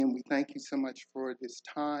thank you so much for this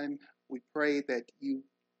time. We pray that you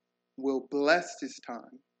will bless this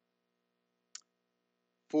time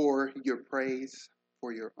for your praise,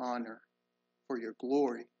 for your honor, for your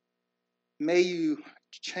glory. May you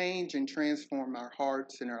change and transform our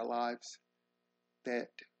hearts and our lives, that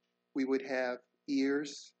we would have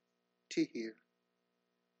ears to hear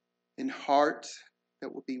and hearts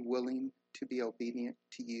that will be willing to be obedient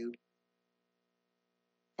to you.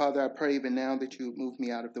 Father, I pray even now that you would move me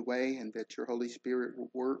out of the way and that your Holy Spirit will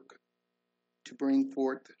work to bring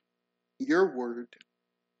forth your word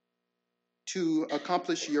to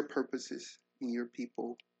accomplish your purposes in your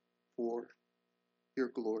people for your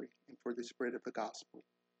glory and for the spread of the gospel.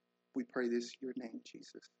 We pray this in your name,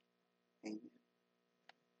 Jesus. Amen.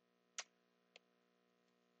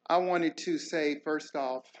 I wanted to say, first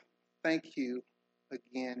off, thank you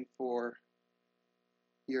again for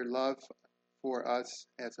your love for us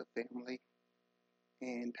as a family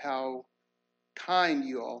and how kind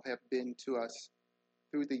you all have been to us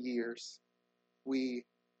through the years.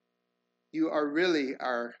 You are really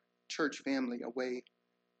our church family away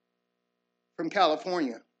from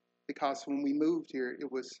California, because when we moved here,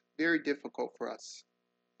 it was very difficult for us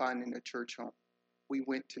finding a church home. We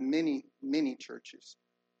went to many, many churches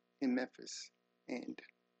in Memphis and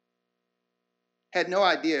had no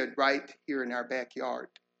idea right here in our backyard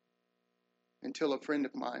until a friend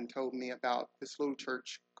of mine told me about this little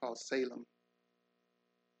church called Salem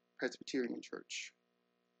Presbyterian Church.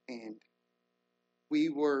 And we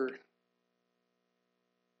were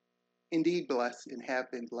indeed blessed and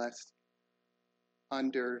have been blessed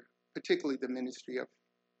under particularly the ministry of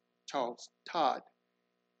Charles Todd,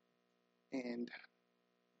 and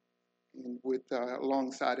with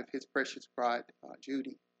alongside of his precious bride,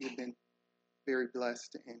 Judy. We've been very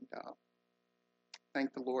blessed, and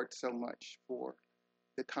thank the Lord so much for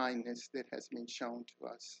the kindness that has been shown to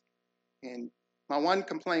us. And my one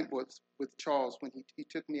complaint was with Charles when he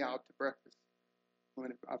took me out to breakfast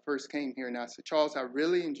when I first came here, and I said, Charles, I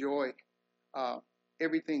really enjoy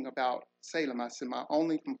everything about Salem. I said, my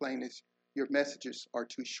only complaint is your messages are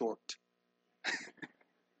too short.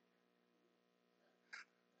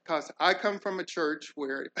 Because I come from a church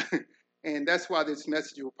where, and that's why this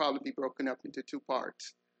message will probably be broken up into two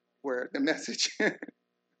parts, where the message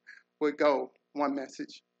would go one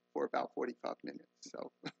message for about 45 minutes.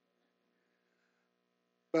 So,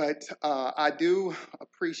 but I do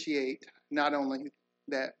appreciate not only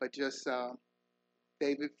that, but just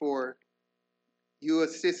David, for you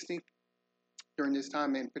assisting during this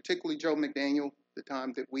time, and particularly Joe McDaniel, the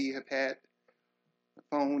time that we have had the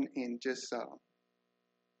phone, and just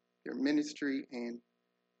your ministry and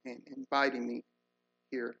inviting me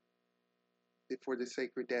here before the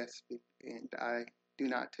sacred desk, and I do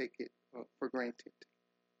not take it for granted,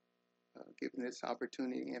 given this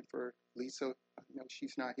opportunity, and for Lisa. I know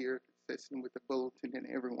she's not here, assisting with the bulletin, and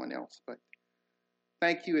everyone else, but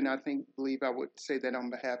thank you, and I believe I would say that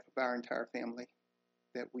on behalf of our entire family,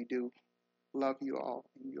 that we do love you all,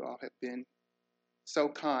 and you all have been so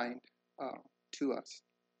kind to us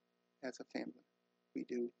as a family. We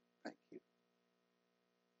do thank you.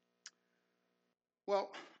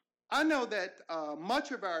 Well, I know that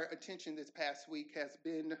much of our attention this past week has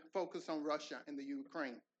been focused on Russia and the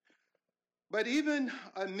Ukraine. But even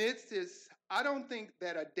amidst this, I don't think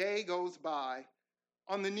that a day goes by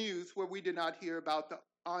on the news where we did not hear about the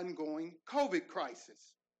ongoing COVID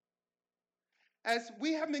crisis. As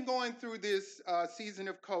we have been going through this season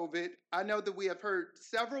of COVID, I know that we have heard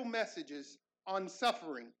several messages on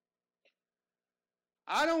suffering.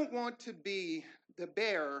 I don't want to be the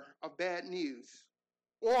bearer of bad news,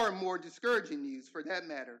 or more discouraging news for that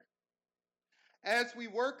matter, as we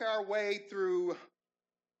work our way through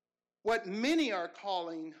what many are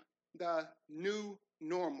calling the new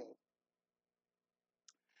normal.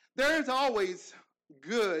 There is always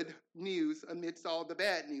good news amidst all the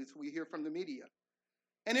bad news we hear from the media.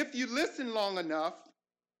 And if you listen long enough,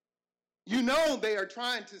 you know they are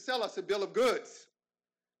trying to sell us a bill of goods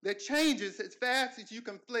that changes as fast as you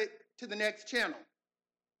can flick to the next channel.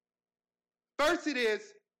 First it is,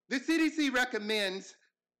 the CDC recommends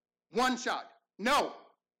one shot. No.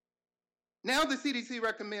 Now the CDC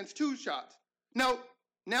recommends 2 shots. No.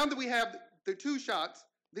 Now that we have the 2 shots,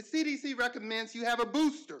 the CDC recommends you have a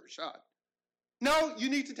booster shot. No, you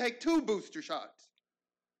need to take 2 booster shots.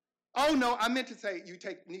 Oh no, I meant to say you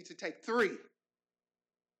need to take 3.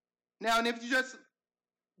 Now, and if you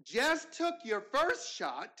just took your first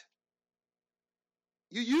shot,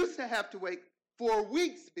 you used to have to wait 4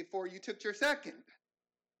 weeks before you took your second.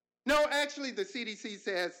 No, actually, the CDC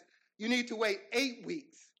says you need to wait 8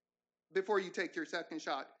 weeks before you take your second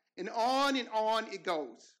shot. And on it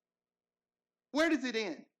goes. Where does it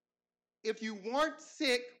end? If you weren't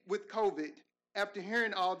sick with COVID after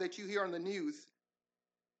hearing all that you hear on the news,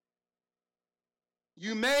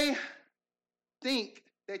 you may think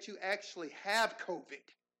that you actually have COVID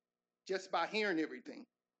just by hearing everything.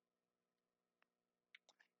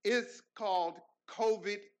 It's called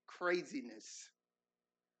COVID craziness.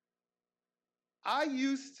 I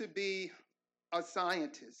used to be a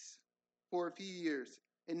scientist for a few years,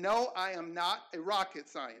 and no, I am not a rocket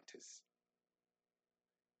scientist.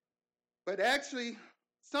 But actually,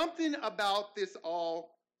 something about this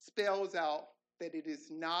all spells out that it is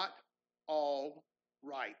not all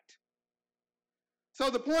right. So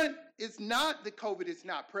the point is not that COVID is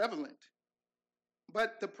not prevalent,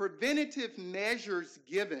 but the preventative measures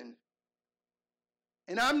given.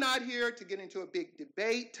 And I'm not here to get into a big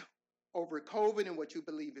debate over COVID and what you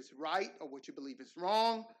believe is right or what you believe is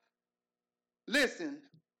wrong. Listen,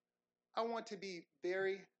 I want to be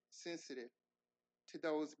very sensitive to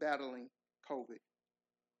those battling COVID.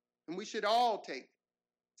 And we should all take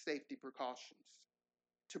safety precautions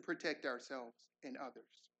to protect ourselves and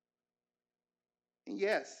others. And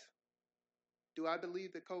yes, do I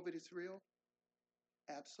believe that COVID is real?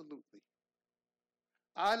 Absolutely.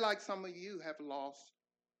 I, like some of you, have lost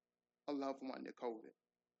a loved one to COVID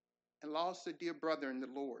and lost a dear brother in the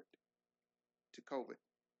Lord to COVID.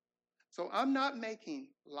 So I'm not making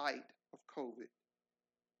light of COVID.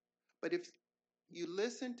 But if you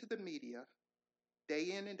listen to the media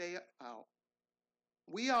day in and day out,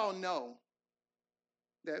 we all know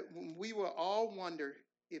that we will all wonder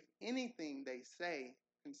if anything they say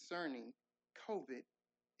concerning COVID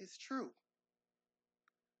is true.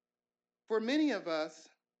 For many of us,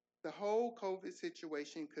 the whole COVID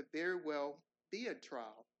situation could very well be a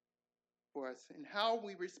trial for us in how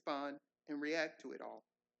we respond and react to it all.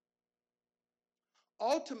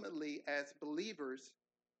 Ultimately, as believers,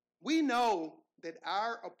 we know that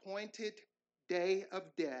our appointed day of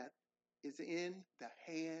death is in the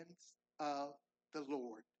hands of the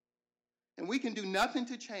Lord. And we can do nothing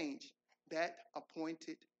to change that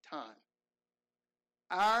appointed time.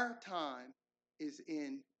 Our time is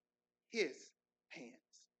in His hands,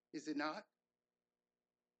 is it not?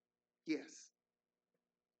 Yes.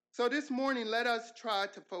 So this morning, let us try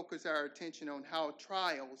to focus our attention on how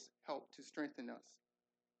trials help to strengthen us.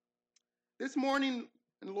 This morning,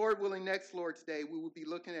 and Lord willing, next Lord's Day, we will be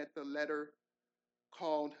looking at the letter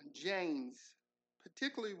called James.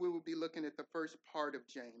 Particularly, we will be looking at the first part of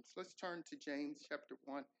James. Let's turn to James chapter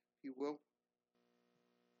 1, if you will.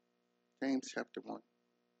 James chapter 1.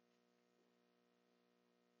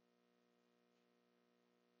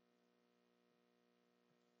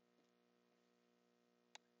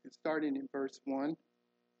 And starting in verse 1,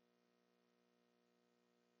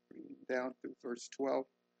 reading down through verse 12.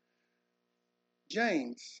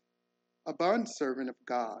 James, a bondservant of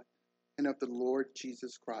God and of the Lord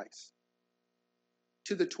Jesus Christ,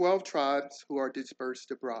 to the 12 tribes who are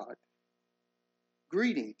dispersed abroad,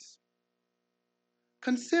 greetings.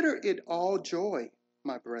 Consider it all joy,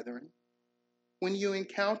 my brethren, when you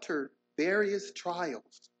encounter various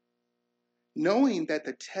trials, knowing that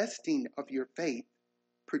the testing of your faith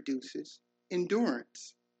produces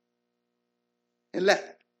endurance. And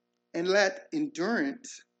let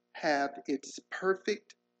endurance have its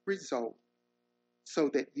perfect result, so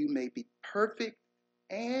that you may be perfect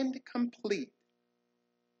and complete,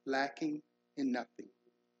 lacking in nothing.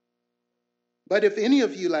 But if any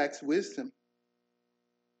of you lacks wisdom,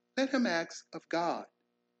 let him ask of God,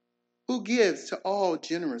 who gives to all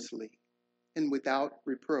generously and without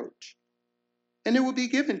reproach, and it will be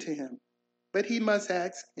given to him. But he must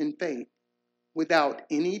ask in faith, without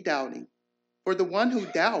any doubting. For the one who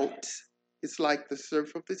doubts is like the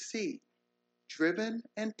surf of the sea, driven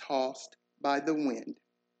and tossed by the wind.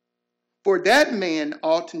 For that man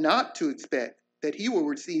ought not to expect that he will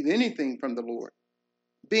receive anything from the Lord,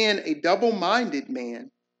 being a double-minded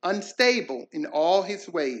man, unstable in all his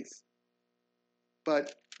ways.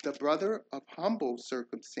 But the brother of humble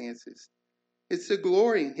circumstances is to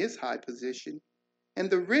glory in his high position, and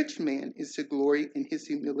the rich man is to glory in his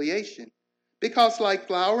humiliation, because like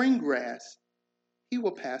flowering grass, he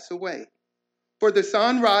will pass away. For the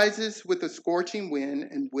sun rises with a scorching wind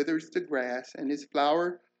and withers the grass, and his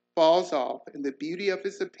flower falls off, and the beauty of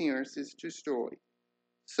his appearance is destroyed.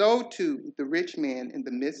 So too the rich man in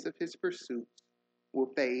the midst of his pursuits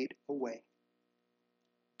will fade away.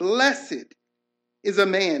 Blessed is a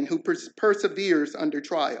man who perseveres under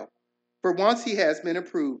trial, for once he has been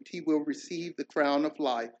approved, he will receive the crown of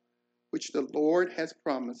life, which the Lord has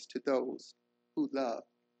promised to those who love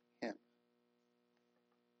him.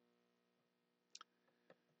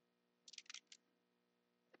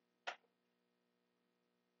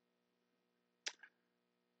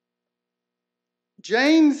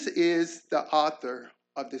 James is the author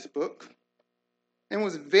of this book and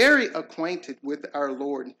was very acquainted with our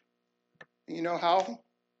Lord. You know how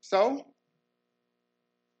so?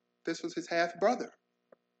 This was his half-brother,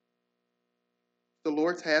 the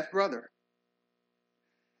Lord's half-brother.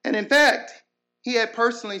 And in fact, he had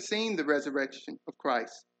personally seen the resurrection of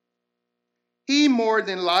Christ. He more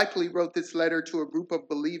than likely wrote this letter to a group of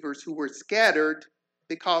believers who were scattered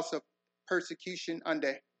because of persecution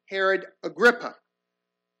under Herod Agrippa.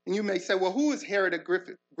 And you may say, well, who is Herod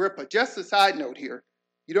Agrippa? Just a side note here.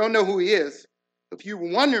 You don't know who he is. If you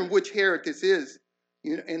were wondering which Herod this is,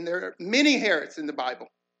 and there are many Herods in the Bible.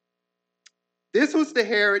 This was the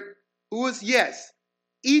Herod who was, yes,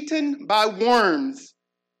 eaten by worms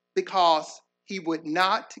because he would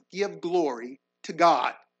not give glory to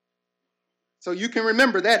God. So you can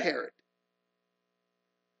remember that Herod.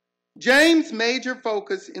 James' major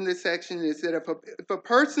focus in this section is that if a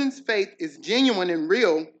person's faith is genuine and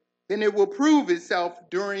real, then it will prove itself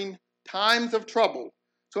during times of trouble.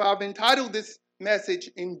 So I've entitled this message,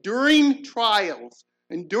 Enduring Trials,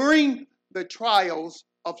 Enduring the Trials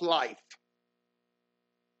of Life.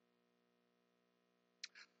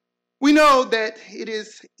 We know that it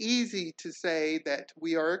is easy to say that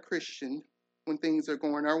we are a Christian when things are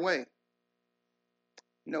going our way.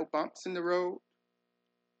 No bumps in the road.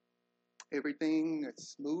 Everything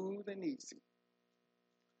is smooth and easy.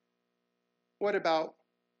 What about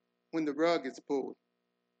when the rug is pulled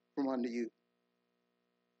from under you?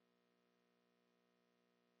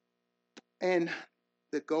 And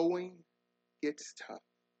the going gets tough.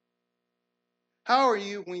 How are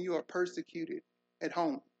you when you are persecuted at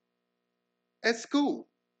home, at school,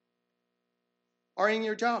 or in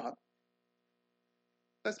your job?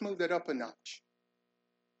 Let's move that up a notch.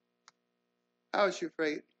 How is your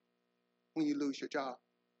faith when you lose your job?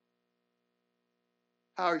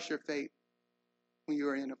 How is your faith when you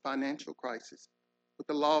are in a financial crisis with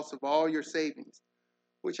the loss of all your savings,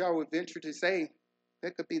 which I would venture to say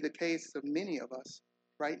that could be the case of many of us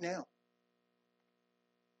right now?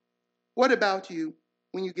 What about you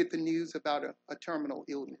when you get the news about a terminal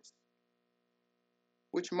illness,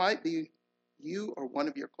 which might be you or one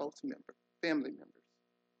of your close family members?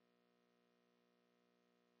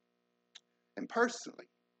 And personally,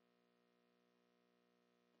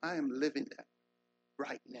 I am living that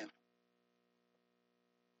right now.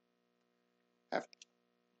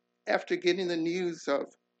 After getting the news of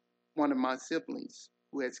one of my siblings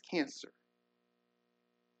who has cancer,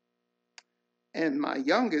 and my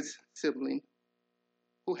youngest sibling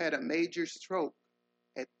who had a major stroke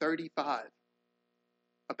at 35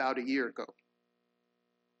 about a year ago.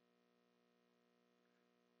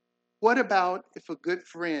 What about if a good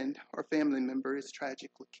friend or family member is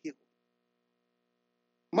tragically killed?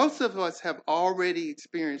 Most of us have already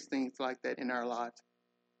experienced things like that in our lives.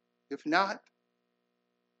 If not,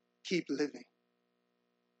 keep living.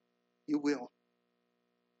 You will.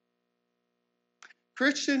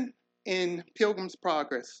 Christian in Pilgrim's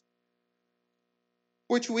Progress,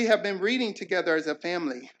 which we have been reading together as a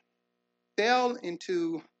family, fell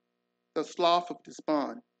into the slough of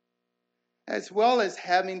despond, as well as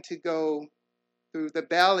having to go through the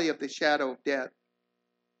valley of the shadow of death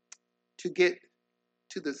to get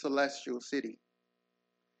to the celestial city.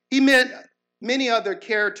 He met many other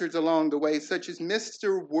characters along the way, such as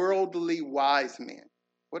Mr. Worldly Wise Man.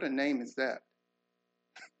 What a name is that?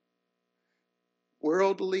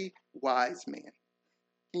 Worldly Wise Man.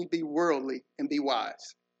 Can you be worldly and be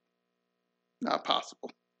wise? Not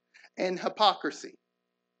possible. And Hypocrisy,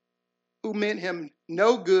 who meant him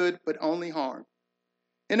no good but only harm.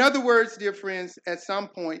 In other words, dear friends, at some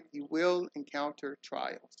point you will encounter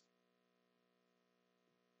trials.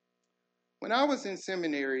 When I was in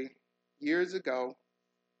seminary years ago,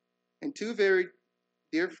 and two very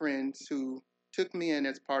dear friends who took me in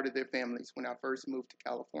as part of their families when I first moved to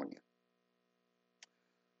California,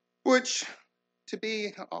 which, to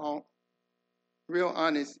be real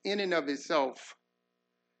honest, in and of itself,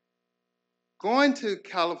 going to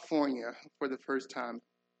California for the first time,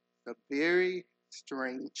 a very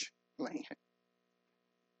strange land.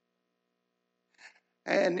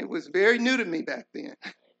 And it was very new to me back then.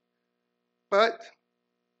 But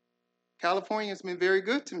California has been very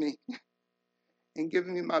good to me in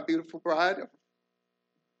giving me my beautiful bride of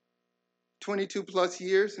 22 plus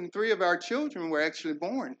years, and 3 of our children were actually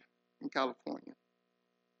born in California.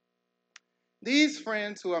 These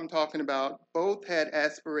friends who I'm talking about both had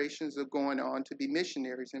aspirations of going on to be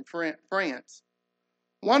missionaries in France.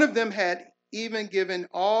 One of them had even given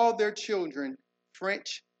all their children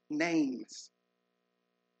French names.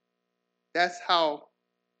 That's how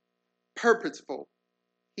purposeful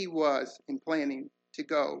he was in planning to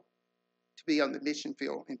go to be on the mission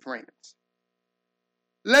field in France.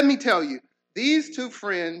 Let me tell you, these two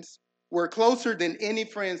friends were closer than any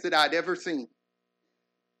friends that I'd ever seen.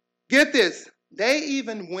 Get this, they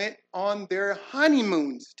even went on their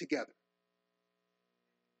honeymoons together.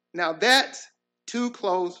 Now that's too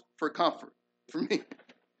close for comfort for me.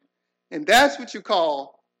 And that's what you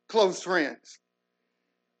call close friends.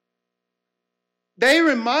 They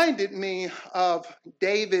reminded me of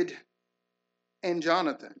David and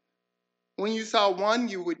Jonathan. When you saw one,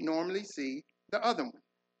 you would normally see the other one.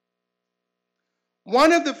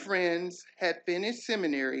 One of the friends had finished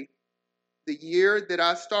seminary the year that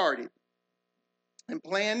I started and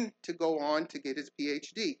planned to go on to get his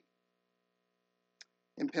PhD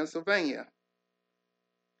in Pennsylvania.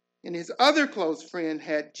 And his other close friend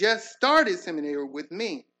had just started seminary with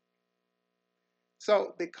me.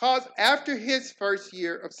 So because after his first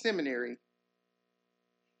year of seminary,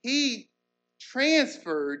 he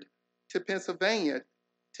transferred to Pennsylvania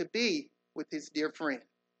to be with his dear friend.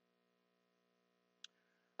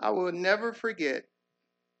 I will never forget,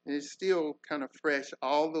 and it's still kind of fresh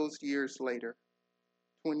all those years later,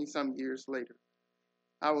 20-some years later.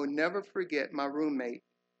 I will never forget my roommate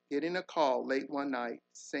getting a call late one night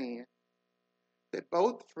saying that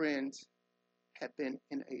both friends had been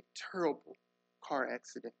in a terrible car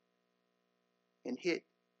accident and hit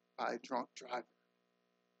by a drunk driver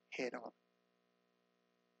head on.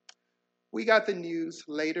 We got the news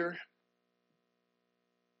later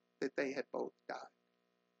that they had both died.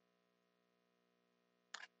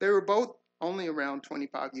 They were both only around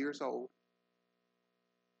 25 years old.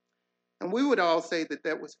 And we would all say that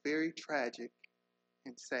that was very tragic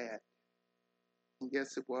and sad. And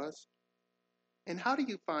yes, it was. And how do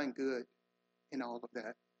you find good in all of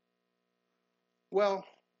that? Well,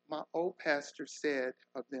 my old pastor said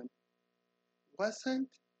of them, wasn't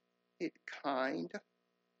it kind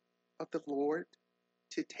of the Lord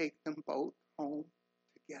to take them both home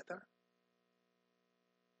together?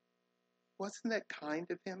 Wasn't that kind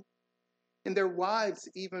of him? And their wives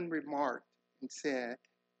even remarked and said,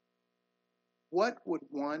 what would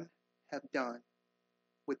one have done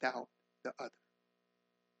without the other?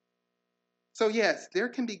 So yes, there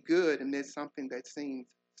can be good amidst something that seems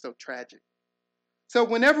so tragic. So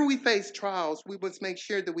whenever we face trials, we must make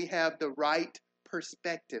sure that we have the right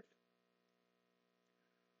perspective.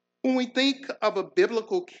 When we think of a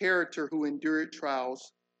biblical character who endured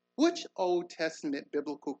trials, which Old Testament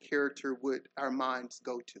biblical character would our minds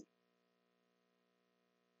go to?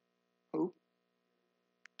 Who?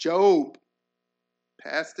 Job.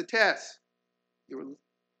 Passed the test.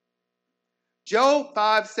 Job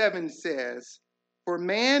 5:7 says, for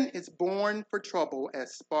man is born for trouble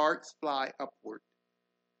as sparks fly upward.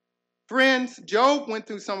 Friends, Job went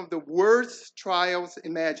through some of the worst trials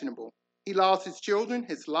imaginable. He lost his children,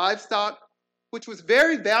 his livestock, which was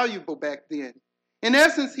very valuable back then. In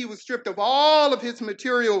essence, he was stripped of all of his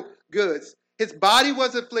material goods. His body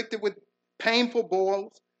was afflicted with painful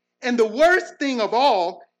boils. And the worst thing of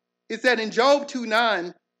all is that in Job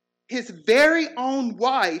 2:9, his very own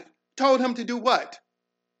wife told him to do what?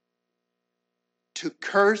 To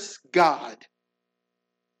curse God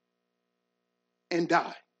and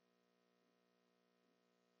die.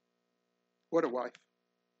 What a wife.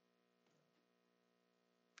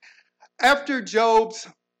 After Job's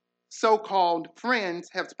so-called friends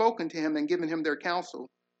have spoken to him and given him their counsel,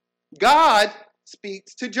 God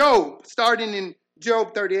speaks to Job, starting in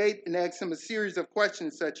Job 38 and asks him a series of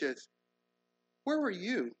questions such as, where were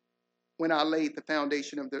you when I laid the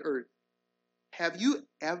foundation of the earth? Have you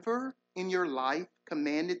ever in your life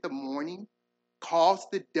commanded the morning, caused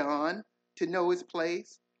the dawn to know its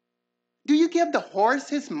place? Do you give the horse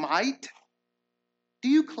his might? Do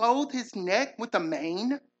you clothe his neck with a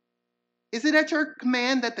mane? Is it at your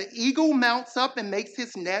command that the eagle mounts up and makes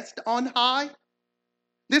his nest on high?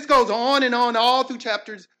 This goes on and on all through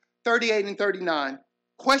chapters 38 and 39.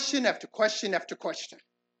 Question after question after question.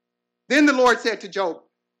 Then the Lord said to Job,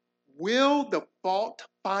 will the fault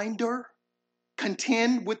finder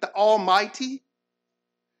contend with the Almighty?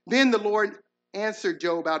 Then the Lord answered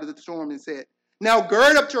Job out of the storm and said, now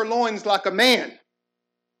gird up your loins like a man.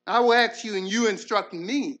 I will ask you, and you instruct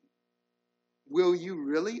me. Will you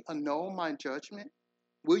really annul my judgment?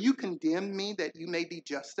 Will you condemn me that you may be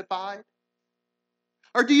justified?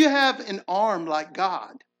 Or do you have an arm like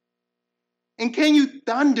God? And can you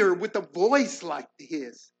thunder with a voice like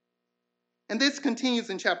his? And this continues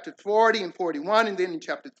in chapter 40 and 41, and then in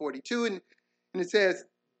chapter 42. And it says,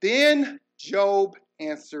 then Job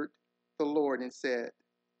answered the Lord and said,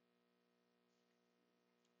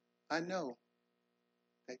 I know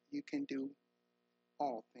that you can do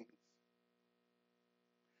all things,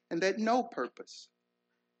 and that no purpose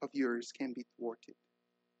of yours can be thwarted.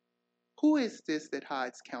 Who is this that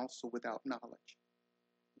hides counsel without knowledge?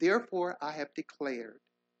 Therefore I have declared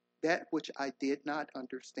that which I did not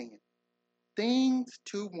understand, things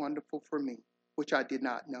too wonderful for me, which I did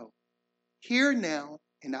not know. Hear now,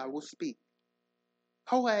 and I will speak.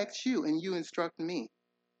 I'll ask you, and you instruct me.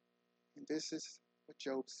 And this is what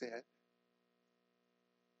Job said.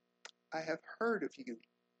 I have heard of you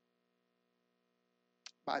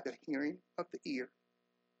by the hearing of the ear,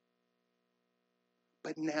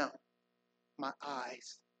 but now my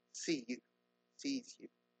eyes sees you.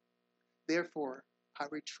 Therefore I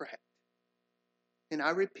retract, and I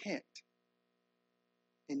repent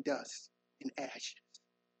in dust and ashes.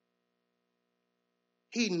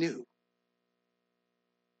 He knew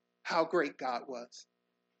how great God was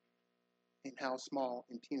and how small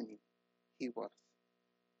and puny he was.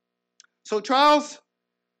 So trials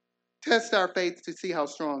test our faith to see how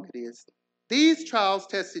strong it is. These trials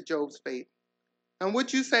tested Job's faith. And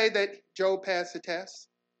would you say that Job passed the test?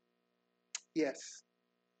 Yes.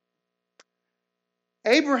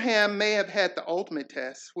 Abraham may have had the ultimate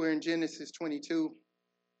test, where in Genesis 22,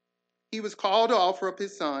 he was called to offer up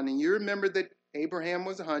his son. And you remember that Abraham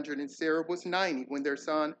was 100 and Sarah was 90 when their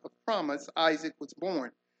son of promise, Isaac, was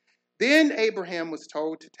born. Then Abraham was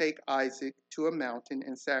told to take Isaac to a mountain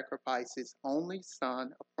and sacrifice his only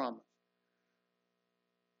son of promise.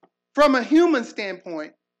 From a human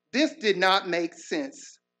standpoint, this did not make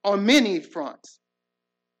sense on many fronts.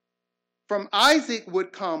 From Isaac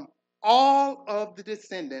would come all of the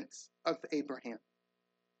descendants of Abraham.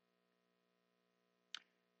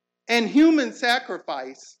 And human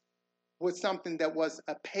sacrifice was something that was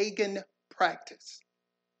a pagan practice.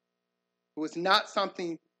 It was not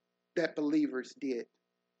something that believers did.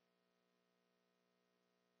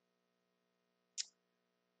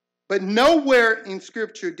 But nowhere in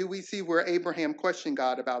Scripture do we see where Abraham questioned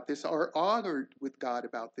God about this or argued with God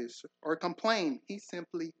about this or complained. He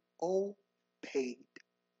simply obeyed.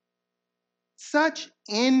 Such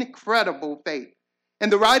incredible faith. And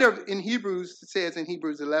the writer in Hebrews says in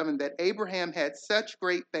Hebrews 11 that Abraham had such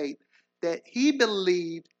great faith that he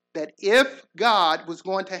believed that if God was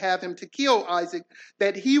going to have him to kill Isaac,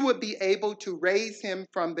 that he would be able to raise him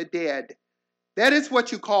from the dead. That is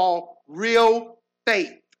what you call real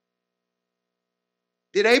faith.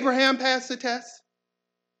 Did Abraham pass the test?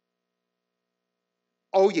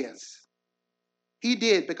 Oh, yes. He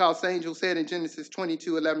did, because the angel said in Genesis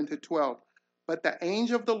 22, 11 to 12, but the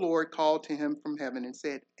angel of the Lord called to him from heaven and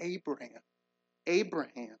said, Abraham,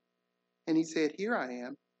 Abraham. And he said, here I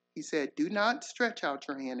am. He said, do not stretch out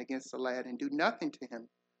your hand against the lad and do nothing to him.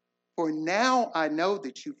 For now I know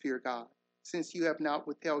that you fear God, since you have not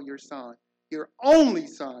withheld your son, your only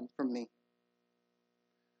son, from me.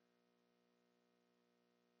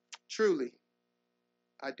 Truly,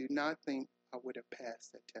 I do not think I would have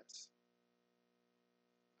passed that test.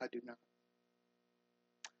 I do not.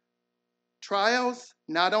 Trials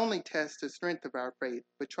not only test the strength of our faith,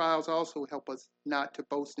 but trials also help us not to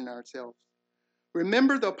boast in ourselves.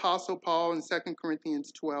 Remember the Apostle Paul in 2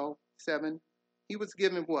 Corinthians 12:7? He was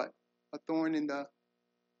given what? A thorn in the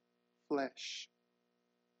flesh.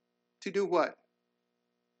 To do what?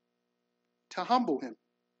 To humble him.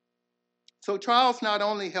 So trials not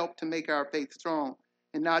only help to make our faith strong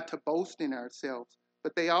and not to boast in ourselves,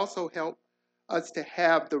 but they also help us to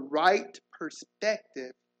have the right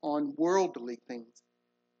perspective on worldly things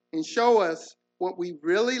and show us what we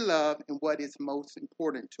really love and what is most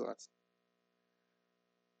important to us.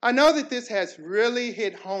 I know that this has really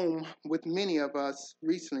hit home with many of us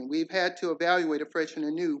recently. We've had to evaluate afresh and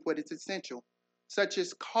anew what is essential, such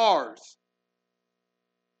as cars,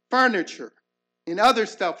 furniture, and other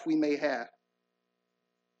stuff we may have,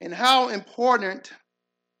 and how important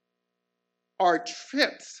are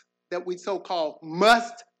trips that we so-called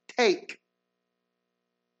must take.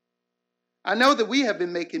 I know that we have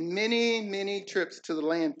been making many, many trips to the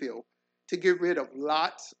landfill to get rid of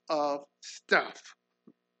lots of stuff.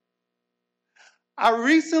 I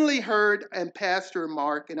recently heard a pastor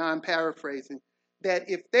remark, and I'm paraphrasing, that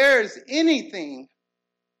if there's anything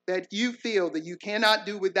that you feel that you cannot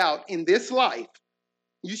do without in this life,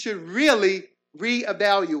 you should really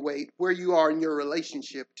reevaluate where you are in your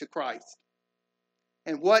relationship to Christ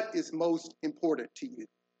and what is most important to you.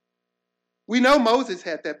 We know Moses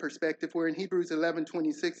had that perspective, where in Hebrews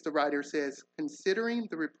 11:26 the writer says, considering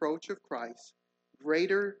the reproach of Christ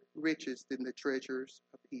greater riches than the treasures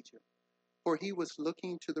of Egypt, for he was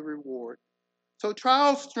looking to the reward. So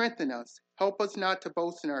trials strengthen us, help us not to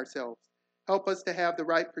boast in ourselves, help us to have the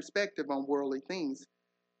right perspective on worldly things,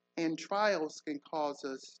 and trials can cause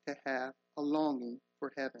us to have a longing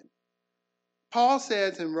for heaven. Paul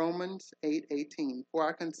says in Romans 8:18, "For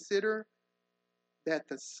I consider that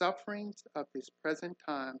the sufferings of this present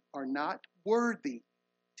time are not worthy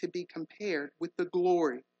to be compared with the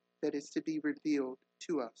glory that is to be revealed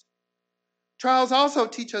to us." Trials also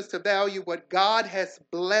teach us to value what God has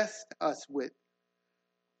blessed us with.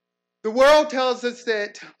 The world tells us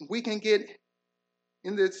that we get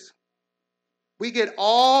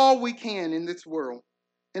all we can in this world,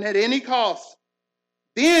 and at any cost,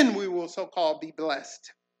 then we will so-called be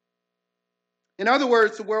blessed. In other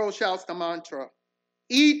words, the world shouts the mantra,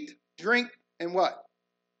 eat, drink, and what?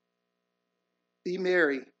 Be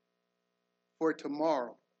merry, for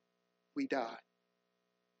tomorrow we die.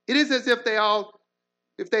 It is as if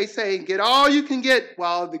they say, get all you can get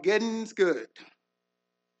while the getting's good.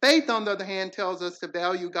 Faith, on the other hand, tells us to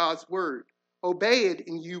value God's word. Obey it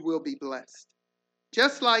and you will be blessed.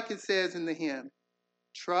 Just like it says in the hymn,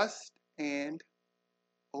 trust and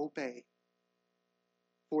obey.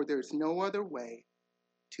 For there's no other way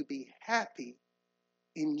to be happy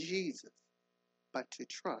in Jesus but to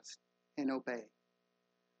trust and obey.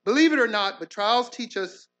 Believe it or not, but trials teach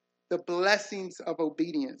us the blessings of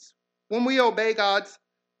obedience. When we obey God's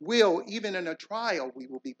will, even in a trial, we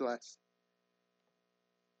will be blessed.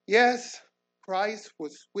 Yes, Christ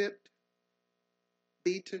was whipped,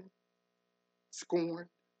 beaten, scorned,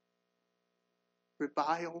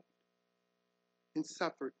 reviled, and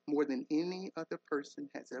suffered more than any other person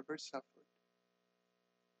has ever suffered.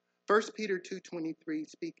 1 Peter 2:23,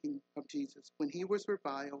 speaking of Jesus, when he was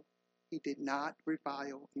reviled, he did not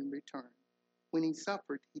revile in return. When he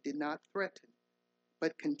suffered, he did not threaten,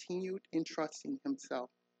 but continued entrusting himself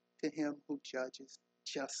to him who judges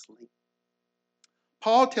justly.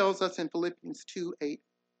 Paul tells us in Philippians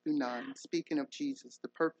 2:8-9, speaking of Jesus, the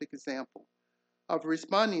perfect example of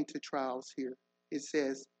responding to trials here, it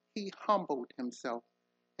says, he humbled himself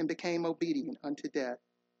and became obedient unto death,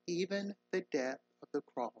 even the death of the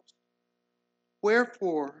cross.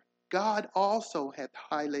 Wherefore, God also hath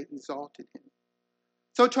highly exalted him.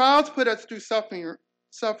 So trials put us through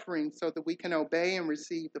suffering so that we can obey and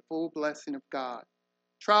receive the full blessing of God.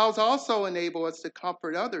 Trials also enable us to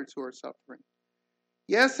comfort others who are suffering.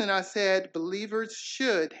 Yes, and I said believers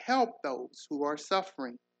should help those who are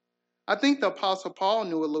suffering. I think the Apostle Paul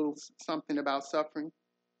knew a little something about suffering,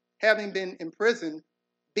 having been imprisoned,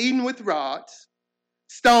 beaten with rods,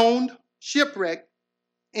 stoned, shipwrecked,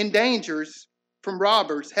 in dangers from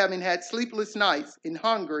robbers, having had sleepless nights, in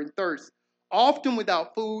hunger and thirst, often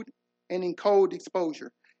without food and in cold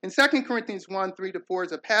exposure. In 2 Corinthians 1:3-4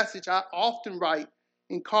 is a passage I often write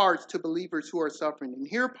in cards to believers who are suffering. And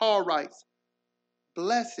here Paul writes,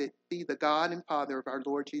 "Blessed be the God and Father of our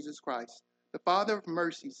Lord Jesus Christ, the Father of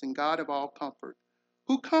mercies and God of all comfort,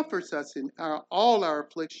 who comforts us in all our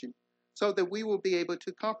affliction, so that we will be able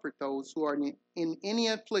to comfort those who are in any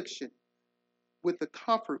affliction with the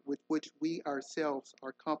comfort with which we ourselves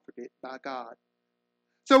are comforted by God."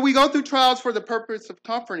 So we go through trials for the purpose of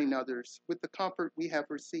comforting others with the comfort we have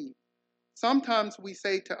received. Sometimes we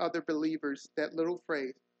say to other believers that little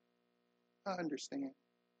phrase, "I understand.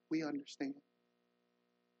 We understand."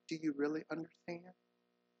 Do you really understand?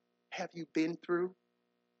 Have you been through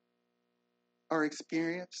or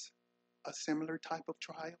experienced a similar type of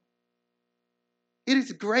trial? It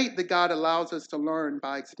is great that God allows us to learn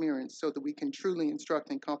by experience so that we can truly instruct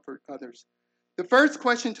and comfort others. The first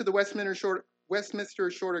question to the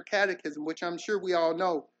Westminster Shorter Catechism, which I'm sure we all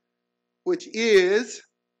know, which is,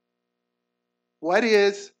 what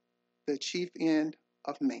is the chief end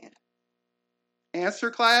of man?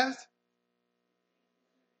 Answer, class?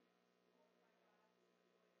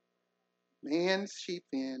 Man's chief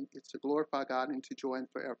end is to glorify God and to joy him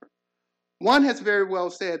forever. One has very well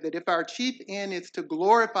said that if our chief end is to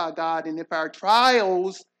glorify God and if our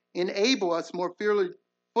trials enable us more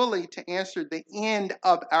fully to answer the end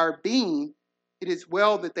of our being, it is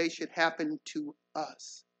well that they should happen to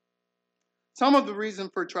us. Some of the reason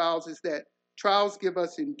for trials is that trials give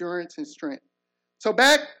us endurance and strength. So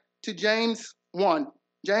back to James 1.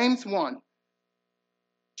 James 1.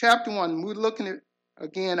 Chapter 1. We're looking at,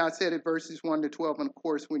 again, I said it verses 1-12, and of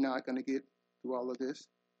course we're not going to get through all of this.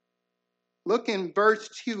 Look in verse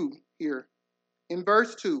 2 here. In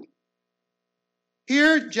verse 2.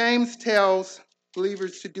 Here James tells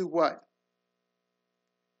believers to do what?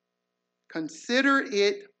 Consider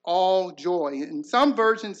it all joy. And some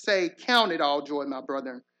versions say, count it all joy, my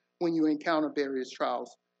brethren, when you encounter various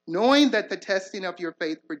trials, knowing that the testing of your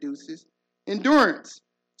faith produces endurance.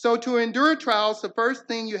 So to endure trials, the first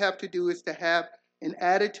thing you have to do is to have an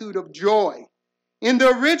attitude of joy. In the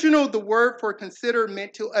original, the word for consider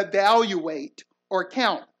meant to evaluate or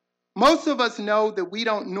count. Most of us know that we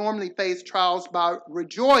don't normally face trials by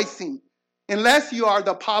rejoicing, unless you are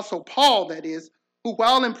the Apostle Paul, that is, who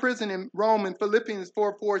while in prison in Rome in Philippians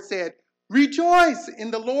 4:4 said, rejoice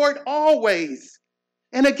in the Lord always.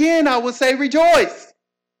 And again, I will say rejoice.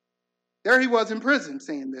 There he was in prison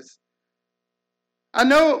saying this. I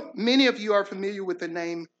know many of you are familiar with the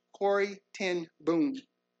name Corrie ten Boom.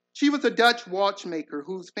 She was a Dutch watchmaker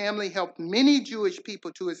whose family helped many Jewish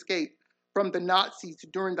people to escape from the Nazis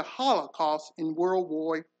during the Holocaust in World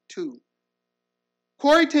War II.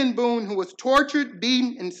 Corrie ten Boom, who was tortured,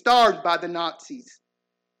 beaten, and starved by the Nazis,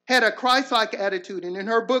 had a Christ-like attitude, and in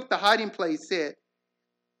her book, The Hiding Place, said,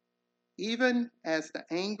 even as the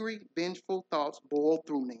angry, vengeful thoughts boiled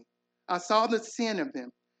through me, I saw the sin of them.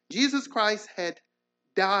 Jesus Christ had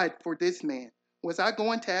died for this man. Was I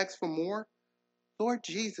going to ask for more? Lord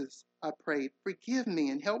Jesus, I prayed, forgive me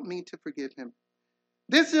and help me to forgive him.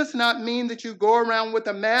 This does not mean that you go around with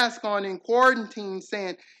a mask on in quarantine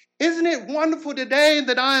saying, isn't it wonderful today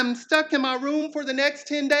that I am stuck in my room for the next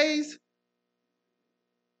 10 days?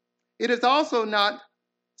 It is also not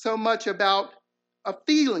so much about a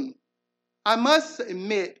feeling. I must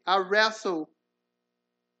admit, I wrestle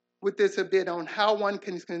with this a bit on how one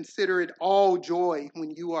can consider it all joy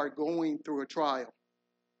when you are going through a trial.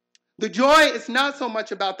 The joy is not so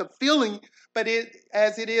much about the feeling, but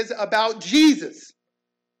as it is about Jesus.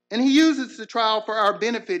 And he uses the trial for our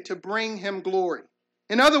benefit to bring him glory.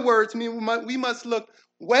 In other words, we must look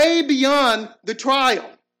way beyond the trial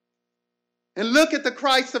and look at the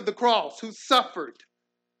Christ of the cross who suffered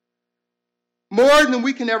more than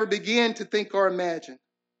we can ever begin to think or imagine.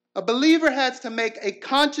 A believer has to make a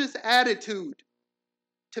conscious attitude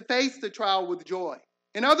to face the trial with joy.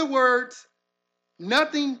 In other words,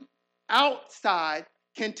 nothing outside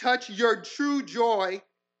can touch your true joy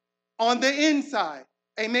on the inside.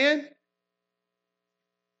 Amen?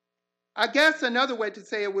 I guess another way to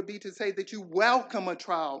say it would be to say that you welcome a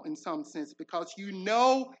trial in some sense because you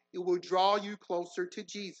know it will draw you closer to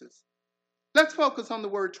Jesus. Let's focus on the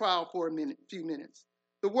word trial for a few minutes.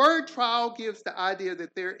 The word trial gives the idea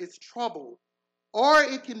that there is trouble, or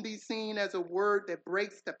it can be seen as a word that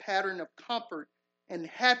breaks the pattern of comfort and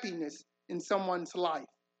happiness in someone's life.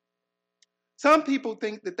 Some people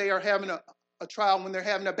think that they are having a trial when they're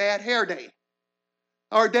having a bad hair day,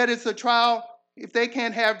 or that it's a trial if they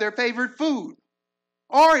can't have their favorite food,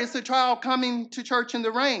 or it's a trial coming to church in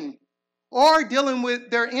the rain, or dealing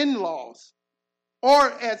with their in-laws,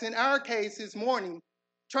 or as in our case this morning,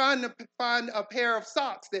 trying to find a pair of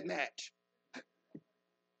socks that match.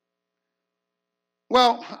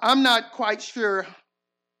 Well, I'm not quite sure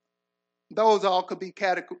those all could be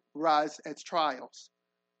categorized as trials.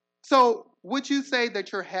 So would you say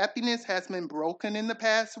that your happiness has been broken in the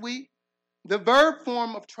past week? The verb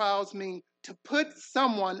form of trials means to put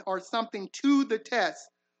someone or something to the test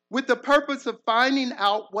with the purpose of finding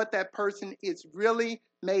out what that person is really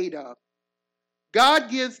made of. God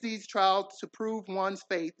gives these trials to prove one's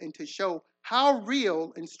faith and to show how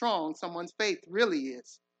real and strong someone's faith really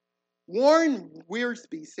is. Warren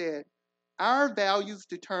Wiersbe said, our values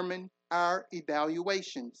determine our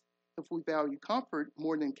evaluations. If we value comfort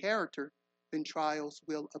more than character, then trials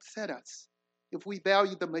will upset us. If we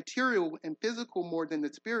value the material and physical more than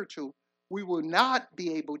the spiritual, we will not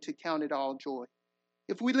be able to count it all joy.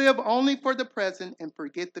 If we live only for the present and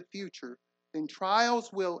forget the future, then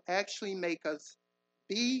trials will actually make us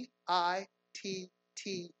bitter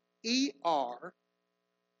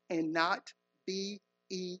and not better.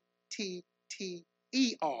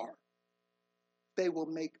 They will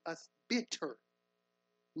make us bitter,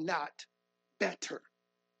 not better.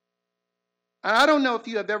 I don't know if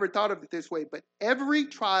you have ever thought of it this way, but every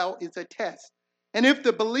trial is a test. And if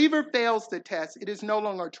the believer fails the test, it is no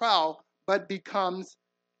longer a trial, but becomes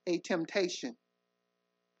a temptation.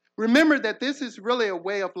 Remember that this is really a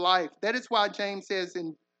way of life. That is why James says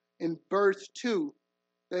in verse 2,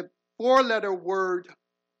 that four-letter word,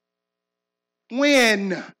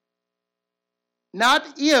 when,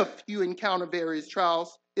 not if you encounter various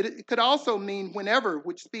trials. It could also mean whenever,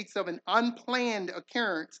 which speaks of an unplanned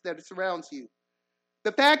occurrence that surrounds you.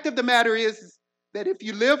 The fact of the matter is that if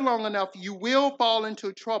you live long enough, you will fall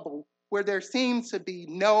into trouble where there seems to be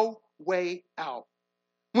no way out.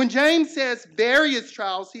 When James says various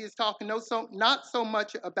trials, he is talking not so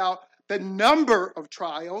much about the number of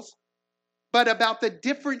trials, but about the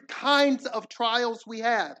different kinds of trials we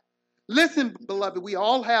have. Listen, beloved, we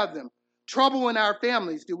all have them. Trouble in our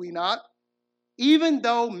families, do we not? Even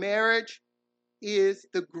though marriage is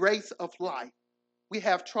the grace of life, we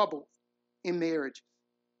have trouble in marriage.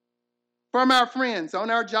 from our friends, on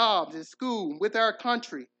our jobs, at school, with our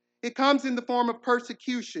country. It comes in the form of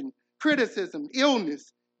persecution, criticism,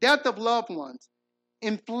 illness, death of loved ones,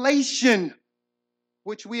 inflation,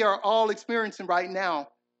 which we are all experiencing right now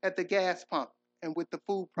at the gas pump and with the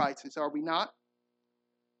food prices, are we not?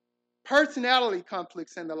 Personality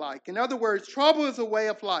conflicts and the like. In other words, trouble is a way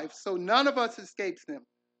of life, so none of us escapes them.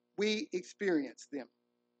 We experience them.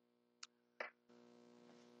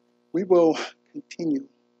 We will continue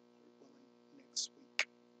next week.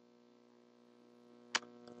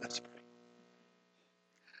 Let's pray.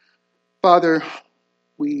 Father,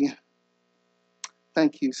 we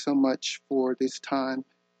thank you so much for this time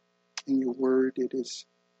in your word. It is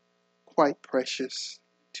quite precious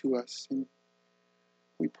to us. And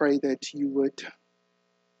we pray that you would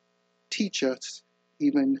teach us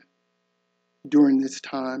even during this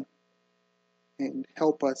time and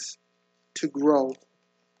help us to grow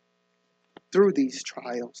through these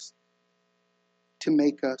trials to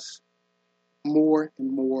make us more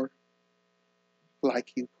and more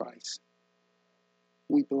like you, Christ.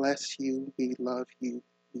 We bless you, we love you,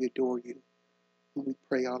 we adore you, and we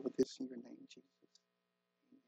pray all of this in your name, Jesus.